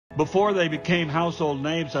Before they became household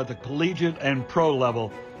names at the collegiate and pro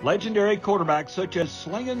level, legendary quarterbacks such as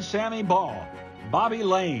Slingin' Sammy Baugh, Bobby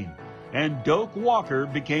Lane, and Doak Walker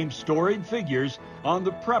became storied figures on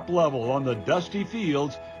the prep level on the dusty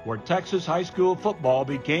fields where Texas high school football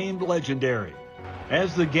became legendary.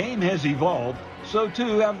 As the game has evolved, so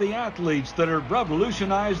too have the athletes that have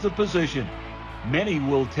revolutionized the position. Many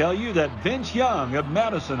will tell you that Vince Young of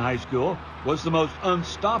Madison High School was the most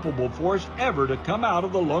unstoppable force ever to come out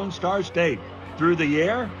of the Lone Star State. Through the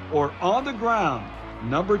air or on the ground,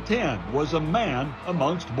 number 10 was a man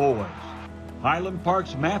amongst boys. Highland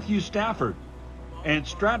Park's Matthew Stafford and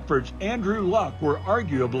Stratford's Andrew Luck were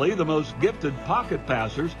arguably the most gifted pocket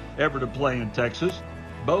passers ever to play in Texas.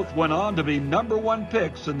 Both went on to be number 1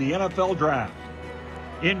 picks in the NFL draft.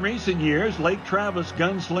 In recent years, Lake Travis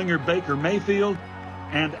gunslinger Baker Mayfield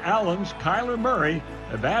and Allen's Kyler Murray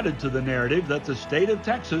have added to the narrative that the state of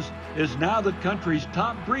Texas is now the country's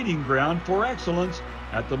top breeding ground for excellence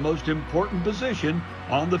at the most important position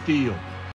on the field.